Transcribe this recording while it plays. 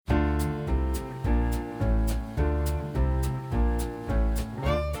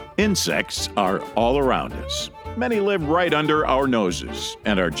Insects are all around us. Many live right under our noses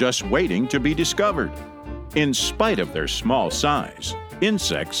and are just waiting to be discovered. In spite of their small size,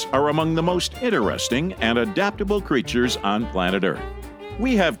 insects are among the most interesting and adaptable creatures on planet Earth.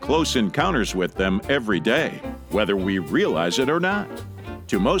 We have close encounters with them every day, whether we realize it or not.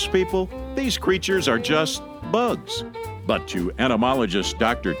 To most people, these creatures are just bugs. But to entomologist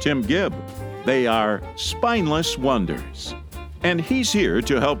Dr. Tim Gibb, they are spineless wonders. And he's here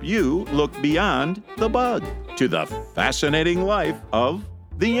to help you look beyond the bug to the fascinating life of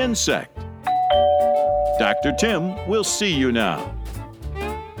the insect. Dr. Tim will see you now.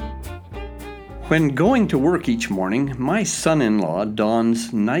 When going to work each morning, my son-in-law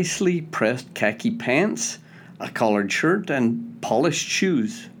dons nicely pressed khaki pants, a collared shirt, and polished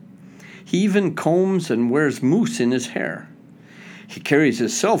shoes. He even combs and wears mousse in his hair. He carries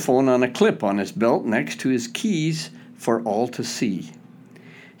his cell phone on a clip on his belt next to his keys for all to see.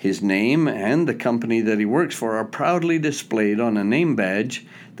 His name and the company that he works for are proudly displayed on a name badge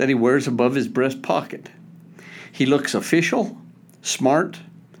that he wears above his breast pocket. He looks official, smart,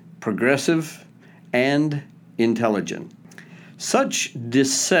 progressive, and intelligent. Such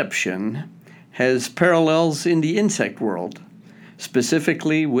deception has parallels in the insect world,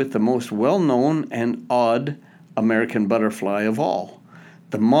 specifically with the most well-known and odd American butterfly of all,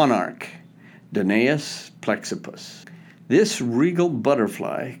 the monarch, Danaus plexippus. This regal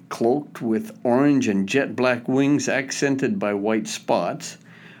butterfly, cloaked with orange and jet black wings accented by white spots,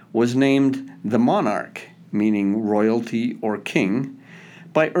 was named the monarch, meaning royalty or king,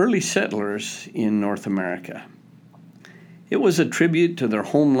 by early settlers in North America. It was a tribute to their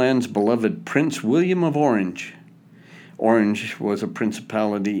homeland's beloved Prince William of Orange. Orange was a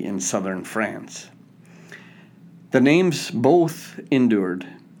principality in southern France. The names both endured.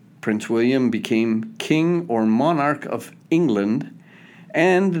 Prince William became King or Monarch of England,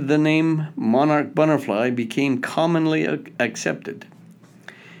 and the name monarch butterfly became commonly accepted.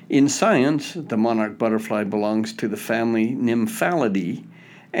 In science, the monarch butterfly belongs to the family Nymphalidae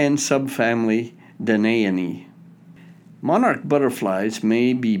and subfamily Danainae. Monarch butterflies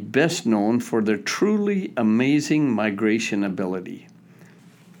may be best known for their truly amazing migration ability.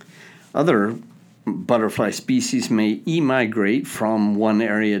 Other butterfly species may emigrate from one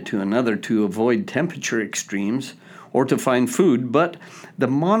area to another to avoid temperature extremes or to find food, but the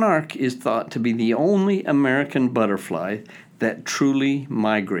monarch is thought to be the only American butterfly that truly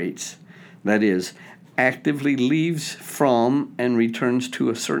migrates. That is, actively leaves from and returns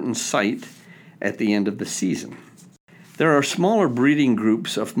to a certain site at the end of the season. There are smaller breeding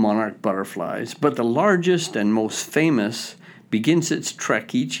groups of monarch butterflies, but the largest and most famous begins its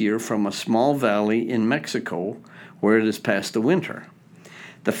trek each year from a small valley in Mexico where it has passed the winter.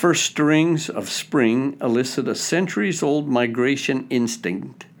 The first stirrings of spring elicit a centuries-old migration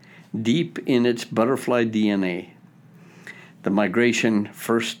instinct deep in its butterfly DNA. The migration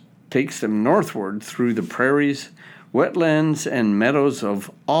first takes them northward through the prairies, wetlands, and meadows of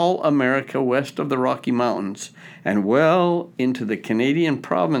all America west of the Rocky Mountains and well into the Canadian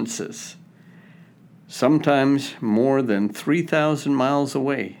provinces, sometimes more than 3,000 miles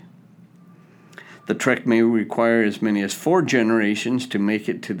away. The trek may require as many as 4 generations to make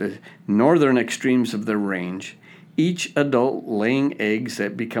it to the northern extremes of their range, each adult laying eggs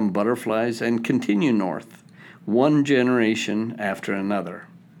that become butterflies and continue north, one generation after another.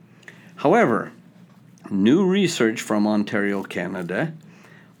 However, new research from Ontario, Canada,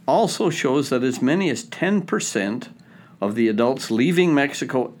 also shows that as many as 10% of the adults leaving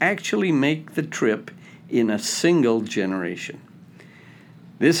Mexico actually make the trip in a single generation.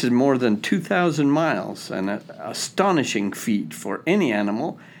 This is more than 2,000 miles, an astonishing feat for any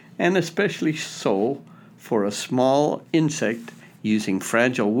animal, and especially so for a small insect using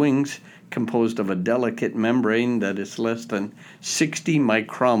fragile wings composed of a delicate membrane that is less than 60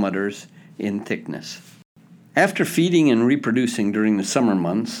 micrometers in thickness. After feeding and reproducing during the summer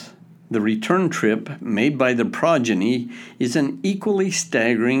months, the return trip made by the progeny is an equally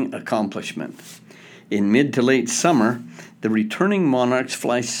staggering accomplishment. In mid to late summer, the returning monarchs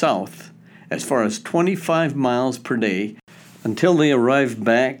fly south as far as 25 miles per day until they arrive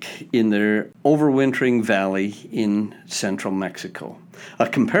back in their overwintering valley in central Mexico, a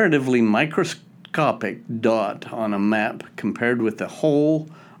comparatively microscopic dot on a map compared with the whole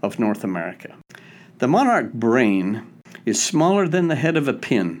of North America. The monarch brain is smaller than the head of a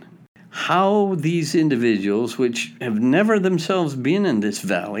pin. How these individuals, which have never themselves been in this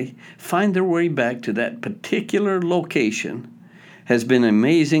valley, find their way back to that particular location has been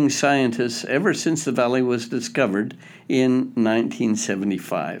amazing scientists ever since the valley was discovered in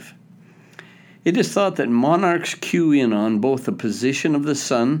 1975. It is thought that monarchs cue in on both the position of the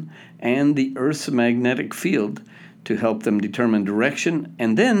sun and the Earth's magnetic field to help them determine direction,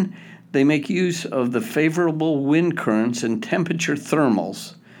 and then they make use of the favorable wind currents and temperature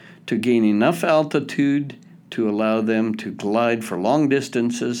thermals to gain enough altitude to allow them to glide for long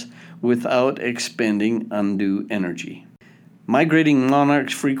distances without expending undue energy. Migrating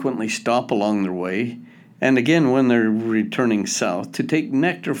monarchs frequently stop along their way, and again when they're returning south, to take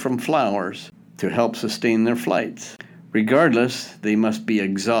nectar from flowers to help sustain their flights. Regardless, they must be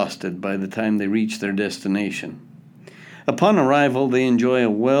exhausted by the time they reach their destination. Upon arrival, they enjoy a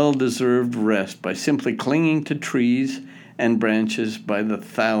well-deserved rest by simply clinging to trees and branches by the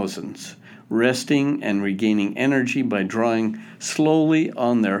thousands, resting and regaining energy by drawing slowly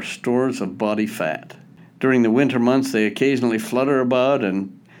on their stores of body fat. During the winter months, they occasionally flutter about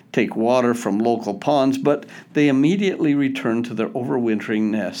and take water from local ponds, but they immediately return to their overwintering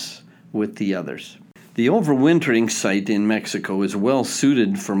nests with the others. The overwintering site in Mexico is well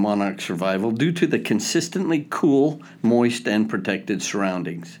suited for monarch survival due to the consistently cool, moist, and protected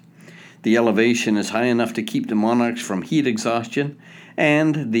surroundings. The elevation is high enough to keep the monarchs from heat exhaustion,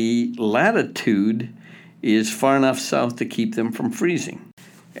 and the latitude is far enough south to keep them from freezing.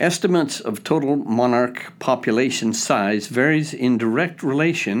 Estimates of total monarch population size varies in direct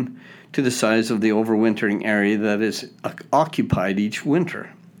relation to the size of the overwintering area that is occupied each winter.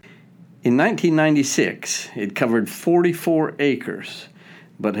 In 1996, it covered 44 acres,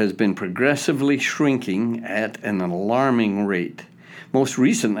 but has been progressively shrinking at an alarming rate. Most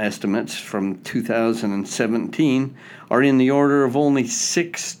recent estimates from 2017 are in the order of only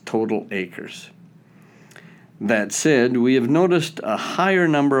 6 total acres. That said, we have noticed a higher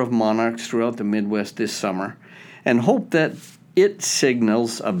number of monarchs throughout the Midwest this summer and hope that it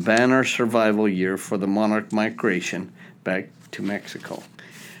signals a banner survival year for the monarch migration back to Mexico.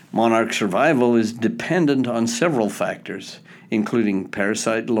 Monarch survival is dependent on several factors, including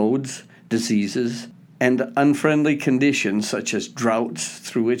parasite loads, diseases, and unfriendly conditions such as droughts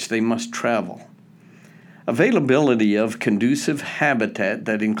through which they must travel. Availability of conducive habitat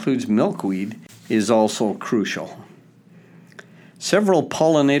that includes milkweed is also crucial. Several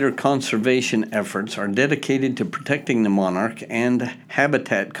pollinator conservation efforts are dedicated to protecting the monarch and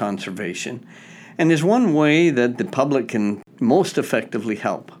habitat conservation, and is one way that the public can most effectively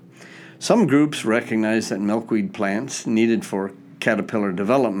help. Some groups recognize that milkweed plants needed for caterpillar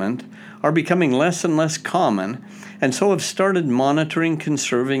development are becoming less and less common, and so have started monitoring,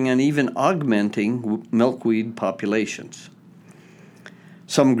 conserving, and even augmenting milkweed populations.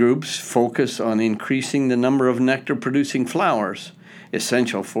 Some groups focus on increasing the number of nectar-producing flowers,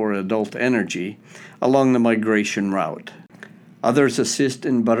 essential for adult energy, along the migration route. Others assist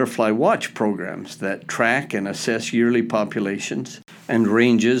in butterfly watch programs that track and assess yearly populations and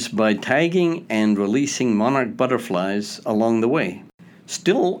ranges by tagging and releasing monarch butterflies along the way.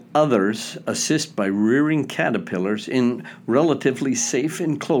 Still others assist by rearing caterpillars in relatively safe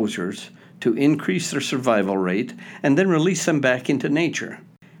enclosures to increase their survival rate and then release them back into nature.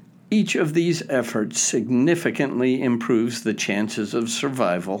 Each of these efforts significantly improves the chances of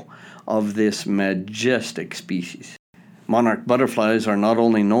survival of this majestic species. Monarch butterflies are not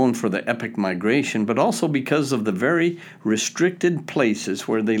only known for the epic migration, but also because of the very restricted places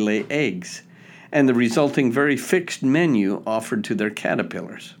where they lay eggs, and the resulting very fixed menu offered to their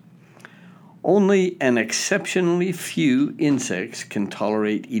caterpillars. Only an exceptionally few insects can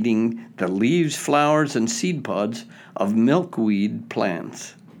tolerate eating the leaves, flowers, and seed pods of milkweed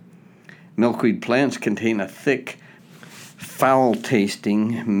plants. Milkweed plants contain a thick,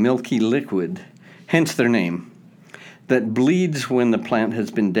 foul-tasting, milky liquid, hence their name, that bleeds when the plant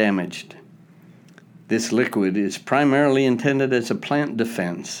has been damaged. This liquid is primarily intended as a plant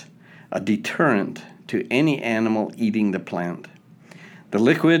defense, a deterrent to any animal eating the plant. The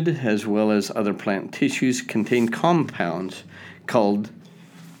liquid, as well as other plant tissues, contain compounds called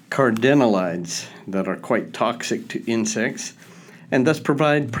cardenolides that are quite toxic to insects and thus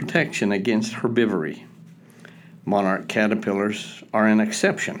provide protection against herbivory. Monarch caterpillars are an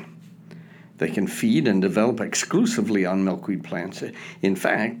exception. They can feed and develop exclusively on milkweed plants. In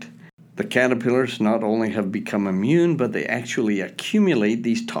fact, the caterpillars not only have become immune, but they actually accumulate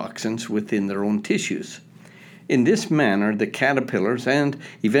these toxins within their own tissues. In this manner, the caterpillars and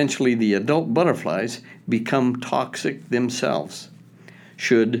eventually the adult butterflies become toxic themselves.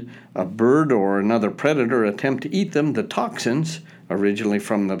 Should a bird or another predator attempt to eat them, the toxins, originally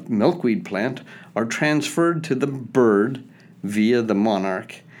from the milkweed plant, are transferred to the bird via the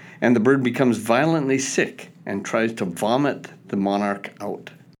monarch, and the bird becomes violently sick and tries to vomit the monarch out.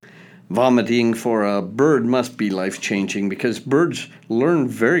 Vomiting for a bird must be life-changing because birds learn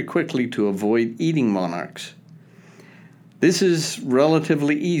very quickly to avoid eating monarchs. This is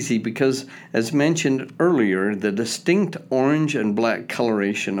relatively easy because, as mentioned earlier, the distinct orange and black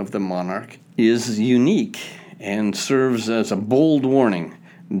coloration of the monarch is unique and serves as a bold warning: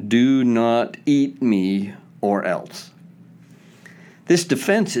 do not eat me or else. This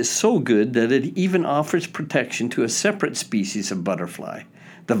defense is so good that it even offers protection to a separate species of butterfly,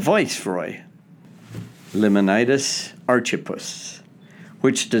 the viceroy, Limonitis archipus,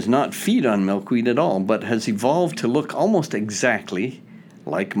 which does not feed on milkweed at all, but has evolved to look almost exactly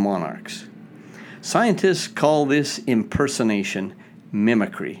like monarchs. Scientists call this impersonation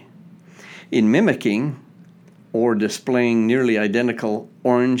mimicry. In mimicking, or displaying nearly identical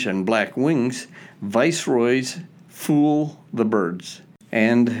orange and black wings, viceroys fool the birds,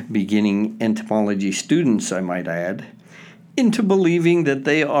 and beginning entomology students, I might add, into believing that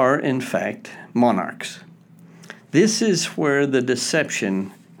they are, in fact, monarchs. This is where the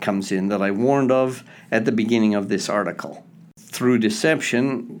deception comes in that I warned of at the beginning of this article. Through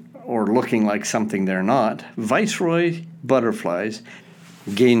deception, or looking like something they're not, viceroy butterflies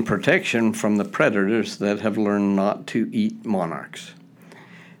gain protection from the predators that have learned not to eat monarchs.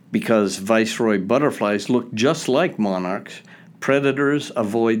 Because viceroy butterflies look just like monarchs, predators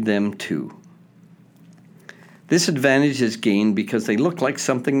avoid them too. This advantage is gained because they look like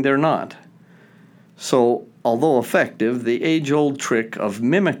something they're not. So, although effective, the age-old trick of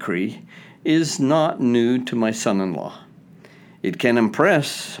mimicry is not new to my son-in-law. It can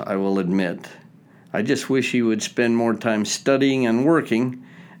impress, I will admit. I just wish he would spend more time studying and working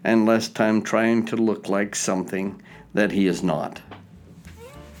and less time trying to look like something that he is not.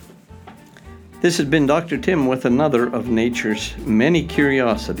 This has been Dr. Tim with another of nature's many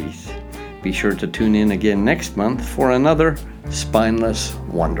curiosities. Be sure to tune in again next month for another spineless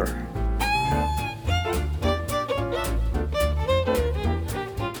wonder.